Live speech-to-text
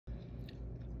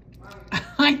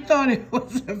I thought it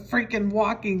was a freaking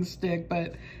walking stick,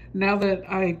 but now that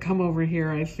I come over here,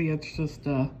 I see it's just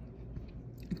a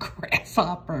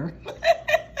grasshopper.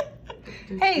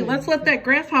 Hey, let's let that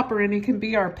grasshopper in. He can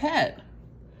be our pet.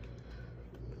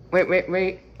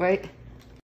 Wait.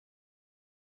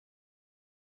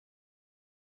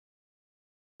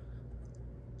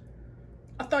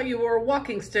 I thought you were a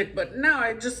walking stick, but now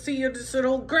I just see you just an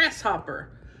old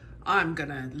grasshopper. I'm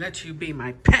gonna let you be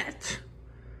my pet.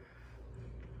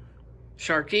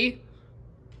 Sharkie,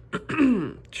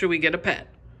 should we get a pet?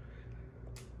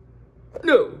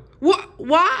 No. What?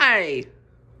 Why?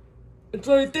 It's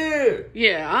right there.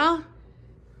 Yeah.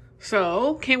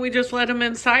 So, can't we just let him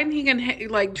inside and he can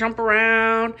like jump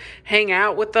around, hang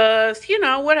out with us, you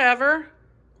know, whatever.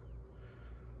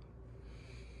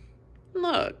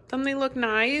 Look, doesn't he look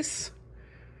nice?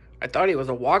 I thought he was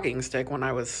a walking stick when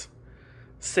I was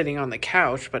sitting on the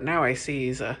couch, but now I see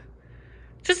he's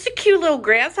just a cute little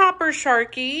grasshopper,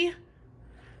 Sharkie.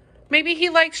 Maybe he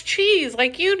likes cheese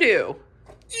like you do.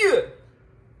 Yeah.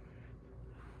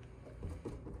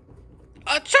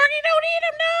 Sharkie, don't eat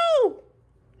him, no!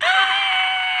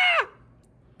 Ah!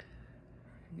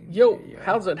 Yo,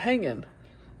 how's it hanging?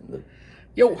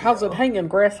 Yo, how's it hanging,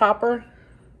 grasshopper?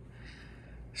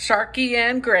 Sharkie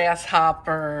and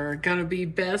Grasshopper gonna be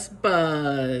best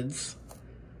buds.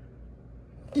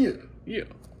 Yeah.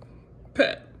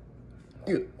 Pet.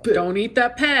 Yeah. Pet. Don't eat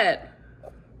that pet.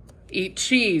 Eat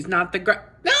cheese, not the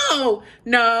No!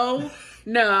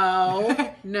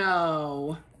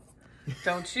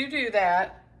 Don't you do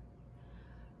that.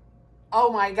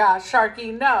 Oh my gosh,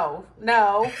 Sharkie, no.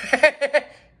 No,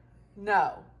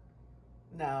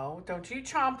 don't you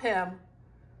chomp him.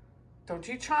 Don't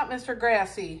you chomp Mr.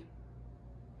 Grassy.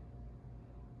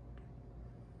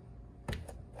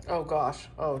 Oh gosh,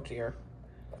 oh dear.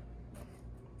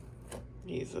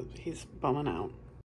 He's bumming out.